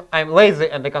 I'm lazy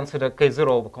and I consider K0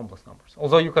 over complex numbers.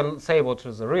 Although you can say what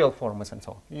is the real form is and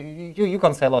so on. You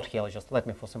can say a lot here, just let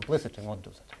me for simplicity not do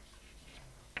that.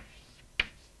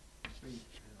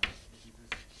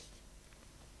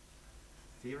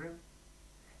 Theorem?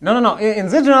 No. In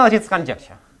this generality, it's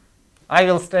conjecture. I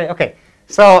will state, okay.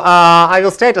 So I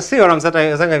will state a theorem that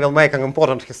then I will make an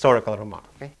important historical remark.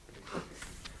 Okay.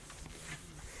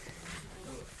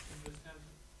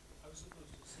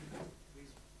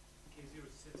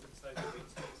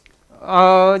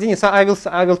 Denis, I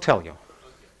will tell you.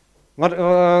 What,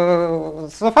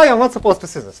 so far, I'm not supposed to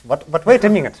see this, but wait a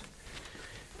minute.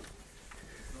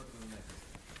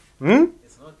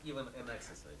 It's not even an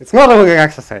exercise. It's not even an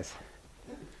exercise.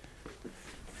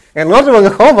 And not even a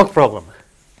homework problem.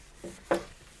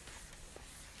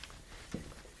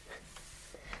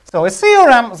 So a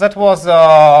theorem that was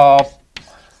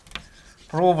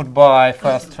proved by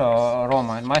first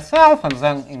Roma and myself, and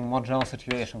then in more general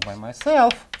situation by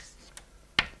myself,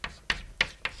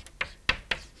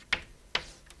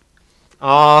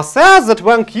 says that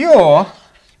when Q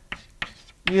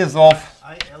is of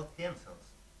IL pencils.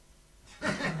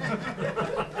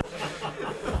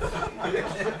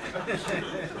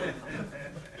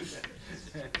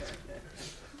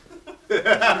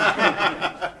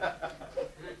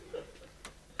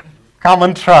 come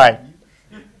and try.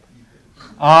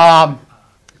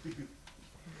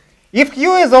 If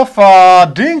Q is of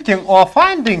Dynkin or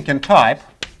fine Dynkin type,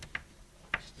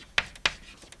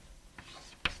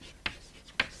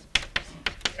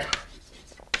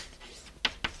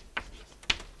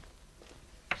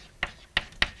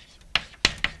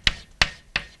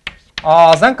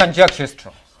 then conjecture is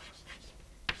true.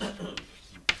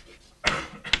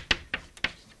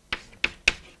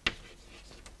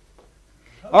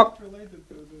 How is it related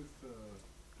to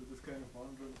this kind of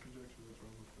boundary conjecture that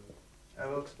Roma said? I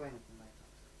will explain it in my talk.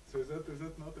 So is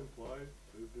that not implied?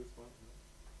 This one?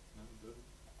 No, it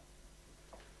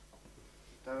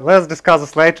doesn't. Let's discuss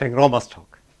this later in Roma's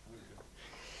talk.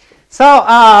 So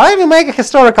let me make a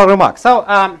historical remark. So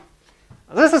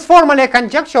this is formally a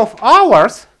conjecture of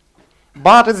ours,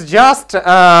 but it's just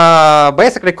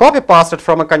basically copy-pasted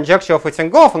from a conjecture of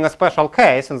Itinkov in a special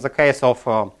case, in the case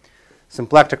of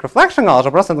symplectic reflection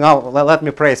algebras. And now let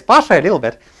me praise Pasha a little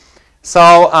bit.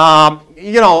 So,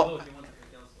 you know,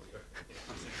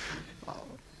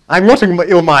 I'm not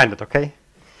ill-minded, okay?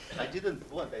 I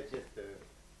didn't want, I just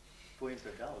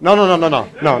pointed out.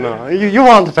 No. You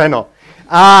want it, I know.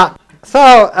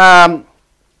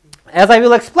 as I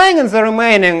will explain in the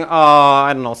remaining,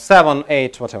 I don't know, 7,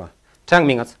 8, whatever, 10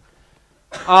 minutes,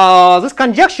 this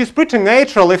conjecture is pretty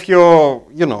natural if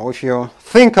if you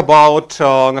think about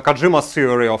Nakajima's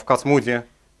theory of Kazhmoudi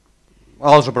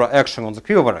algebra action on the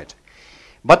Q variety.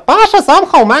 But Pasha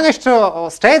somehow managed to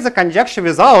state the conjecture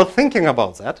without thinking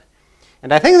about that.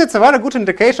 And I think that's a very good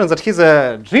indication that he's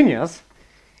a genius.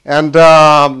 And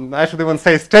I should even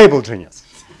say stable genius.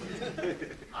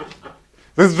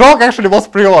 This joke actually was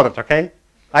pre-ordered, okay?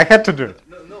 I had to do it.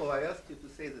 No, I asked you to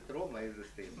say that Roma is a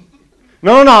stable.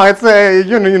 No, it's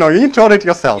you need to audit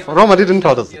yourself. Yeah, Roma didn't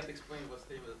audit You it. have to explain what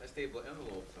stable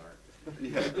envelopes are. We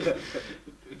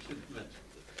should mention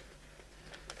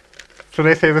Should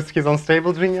I say that he's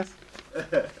unstable genius?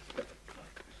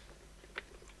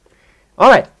 All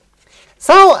right.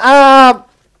 So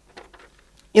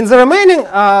in the remaining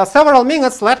several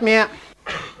minutes, let me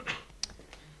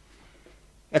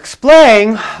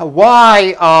explain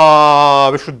why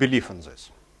we should believe in this.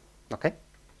 Okay?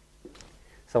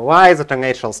 So why is it a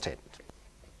natural statement?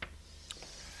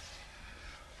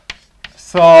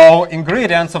 So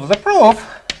ingredients of the proof.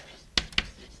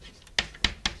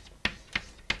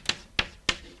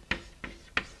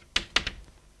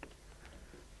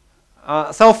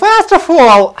 So first of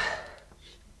all,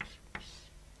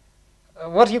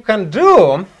 what you can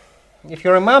do, if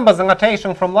you remember the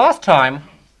notation from last time,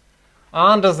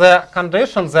 under the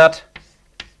condition that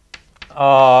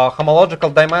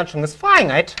homological dimension is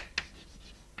finite,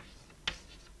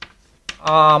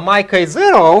 my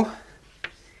K0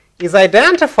 is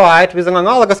identified with an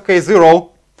analogous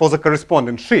K0 for the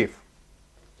corresponding sheaf.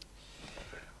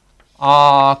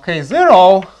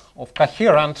 K0 of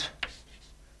coherent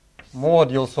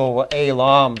modules over A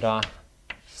lambda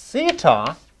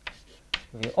theta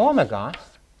V omega.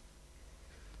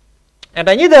 And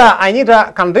I need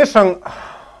a condition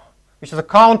which is a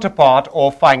counterpart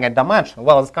of finite dimension.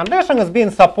 Well, this condition is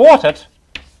being supported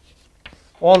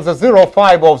on the 0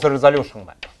 fiber of the resolution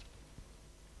map.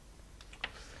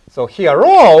 So here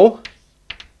rho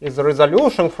is the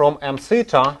resolution from m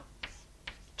theta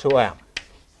to m.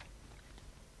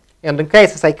 And in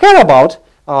cases I care about,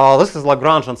 this is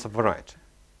Lagrangians of variety.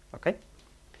 Okay?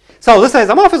 So this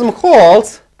isomorphism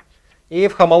holds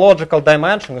if homological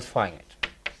dimension is finite.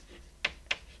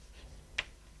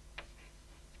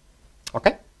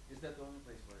 Okay? Is that the only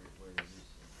place where you use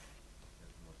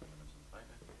most dimension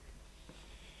finite?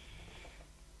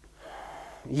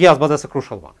 Yes, but that's a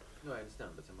crucial one. No, I understand,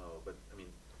 but somehow, I mean,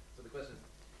 so the question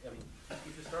is,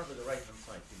 if you start with the right-hand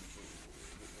side,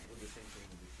 would the same thing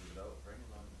be true without bringing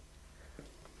lambda?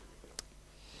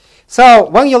 So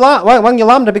when your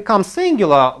lambda becomes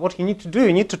singular, what you need to do,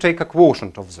 you need to take a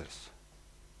quotient of this.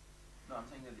 No, I'm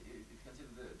saying that if you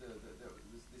consider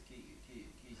this key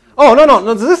Oh,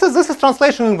 no, this is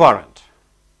translation invariant.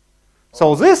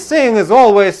 So this thing is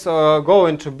always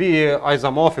going to be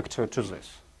isomorphic to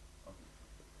this.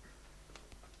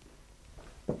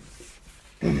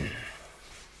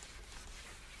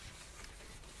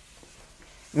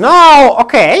 Now,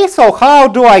 okay, so how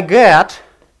do I get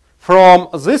from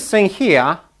this thing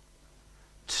here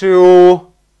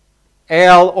to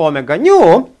L omega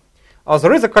nu?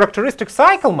 There is a characteristic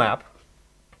cycle map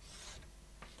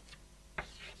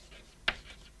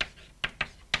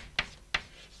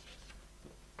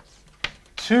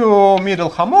to middle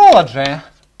homology,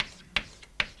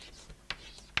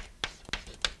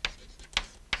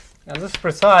 and this is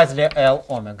precisely L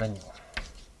omega nu.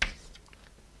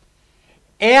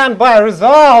 And by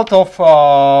result of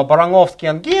Baranowski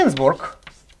and Ginsburg,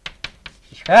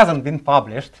 which hasn't been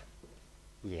published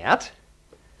yet,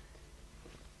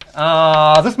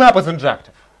 this map is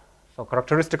injective. So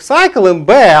characteristic cycle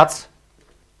embeds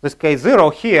this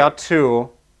K0 here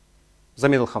to the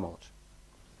middle homology.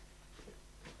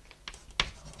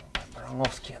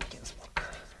 Baranowski and Ginsburg.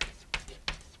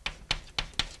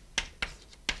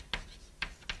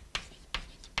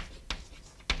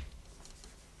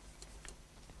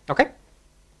 Okay?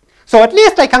 So at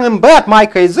least I can embed my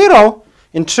K0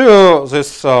 into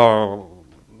this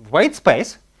weight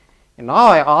space. And now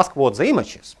I ask what the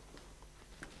image is.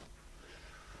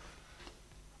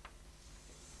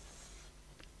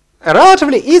 A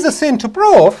relatively easy thing to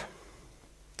prove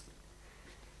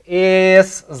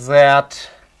is that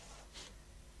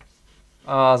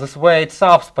this weight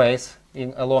subspace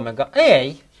in L omega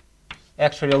A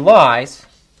actually lies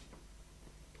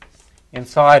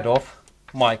inside of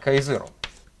my K0.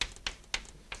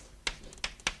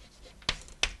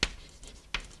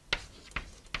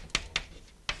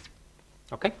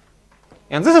 Okay?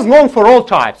 And this is known for all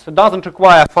types. It doesn't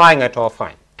require finite or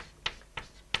affine.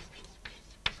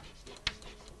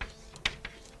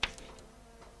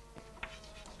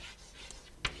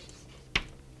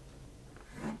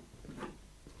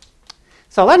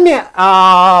 So let me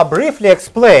briefly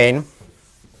explain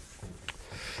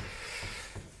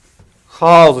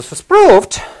how this is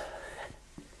proved.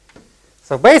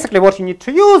 So basically what you need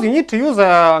to use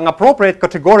an appropriate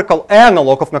categorical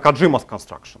analog of Nakajima's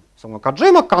construction. So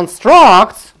Nakajima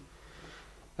constructs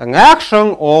an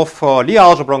action of Lie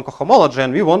algebra on cohomology,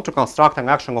 and we want to construct an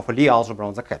action of a Lie algebra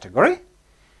on the category.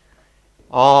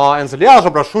 And the Lie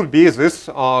algebra should be this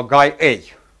guy A.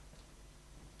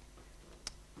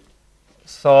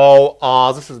 So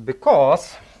this is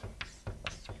because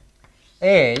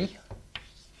A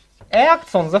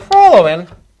acts on the following.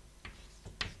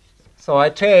 So I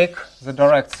take the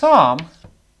direct sum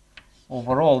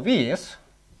over all these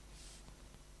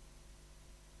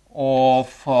of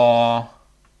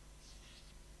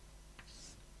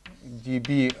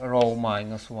dB rho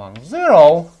minus 1,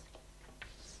 0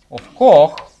 of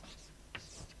Koch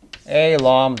A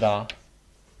lambda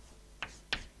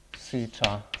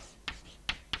theta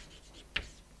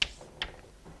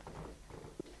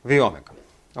V omega.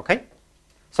 Okay?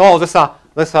 So this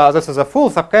is a full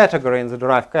subcategory in the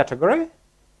derived category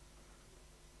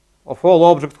of all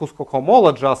objects whose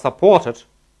cohomology are supported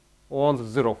on the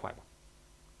zero fiber.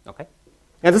 Okay?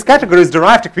 And this category is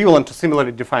derived equivalent to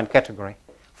similarly defined category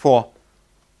for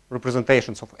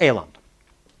representations of A lambda.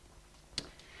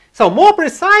 So more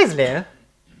precisely,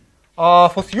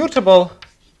 for suitable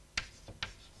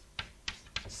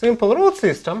simple root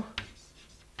system,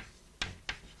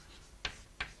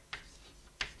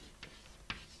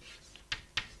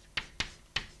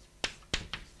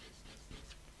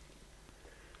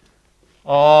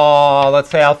 let's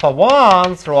say alpha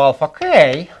 1 through alpha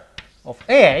k of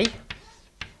A,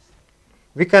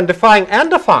 we can define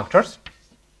end effectors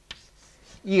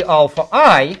E alpha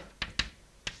I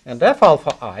and F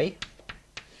alpha I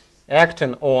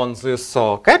acting on this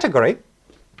category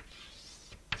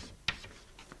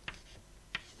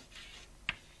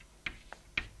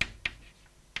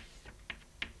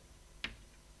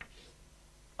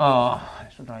I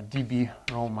should write dB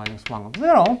rho minus 1 of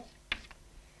 0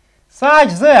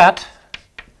 such that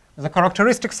the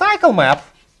characteristic cycle map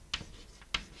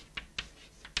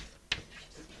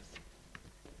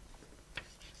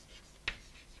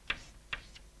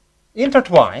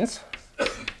intertwines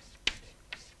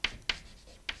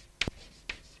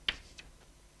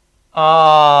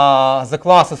the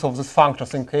classes of these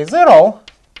functors in K0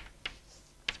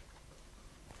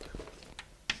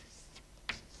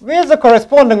 with the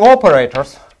corresponding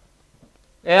operators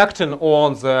acting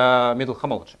on the middle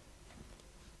homology,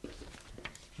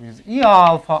 with E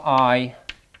alpha I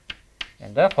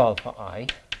and F alpha I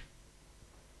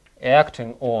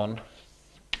acting on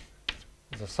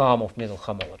the sum of middle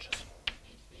homologies.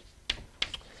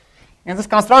 And this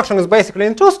construction is basically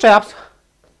in two steps.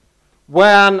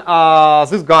 When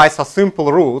these guys are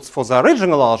simple roots for the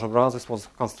original algebra, these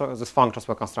functors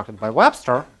were constructed by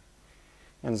Webster,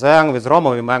 and then with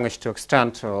Romo we managed to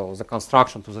extend the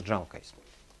construction to the general case.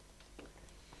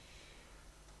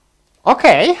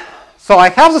 Okay, so I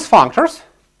have these functors.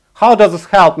 How does this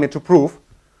help me to prove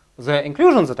the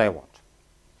inclusion that I want?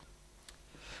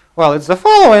 Well, it's the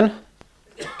following.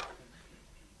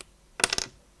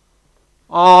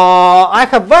 I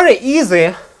have very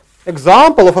easy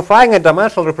example of a finite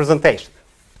dimensional representation.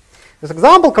 This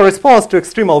example corresponds to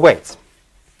extremal weights.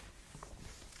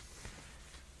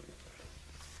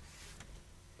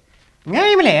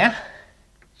 Namely,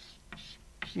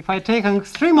 if I take an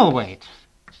extremal weight,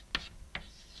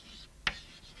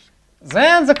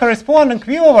 then the corresponding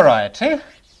Q variety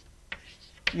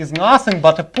is nothing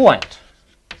but a point.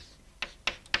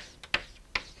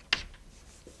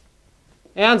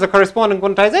 And the corresponding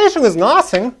quantization is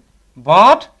nothing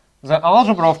but the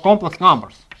algebra of complex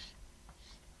numbers.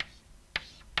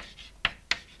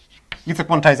 It's a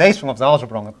quantization of the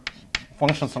algebra of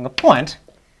functions on a point.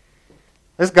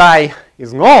 This guy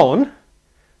is known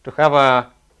to have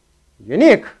a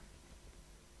unique,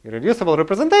 irreducible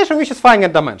representation which is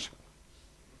finite dimension.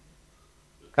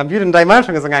 Computing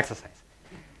dimension is an exercise.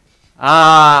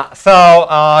 So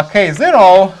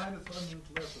K0.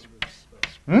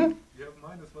 You have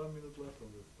minus 1 minute left on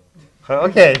this stuff.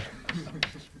 Okay.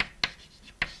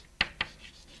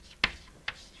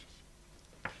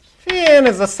 Phi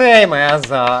is the same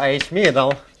as H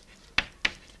middle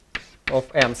of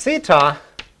M theta.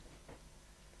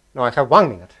 No, I have 1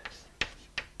 minute.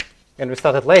 And we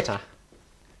started later.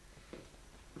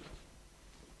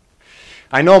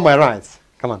 I know my rights.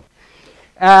 Come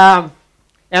on.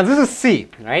 And this is C,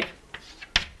 right?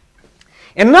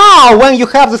 And now, when you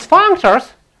have these functors,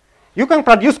 you can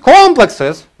produce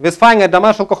complexes with finite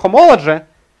dimensional cohomology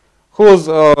whose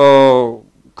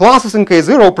classes in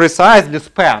K0 precisely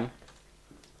span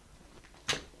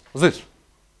this.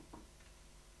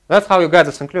 That's how you get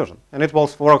this inclusion, and it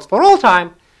works for all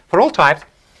types.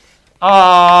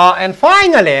 And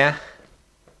finally,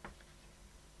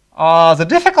 the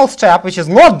difficult step, which is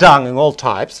not done in all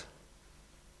types,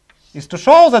 is to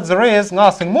show that there is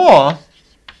nothing more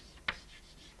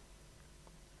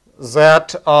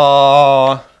that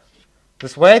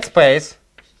this weight space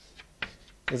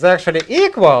is actually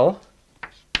equal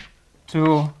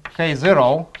to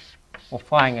K0 of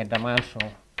finite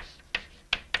dimensional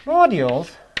modules.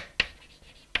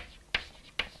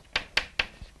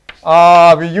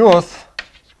 We use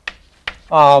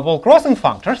wall crossing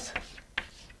functors.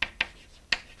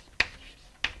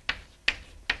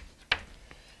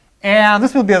 And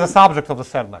this will be the subject of the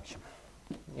third lecture.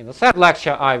 In the third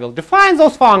lecture, I will define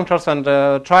those functors and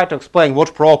try to explain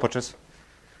what properties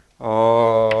we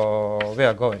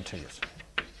are going to use.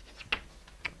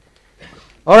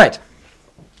 All right.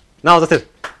 Now that's it.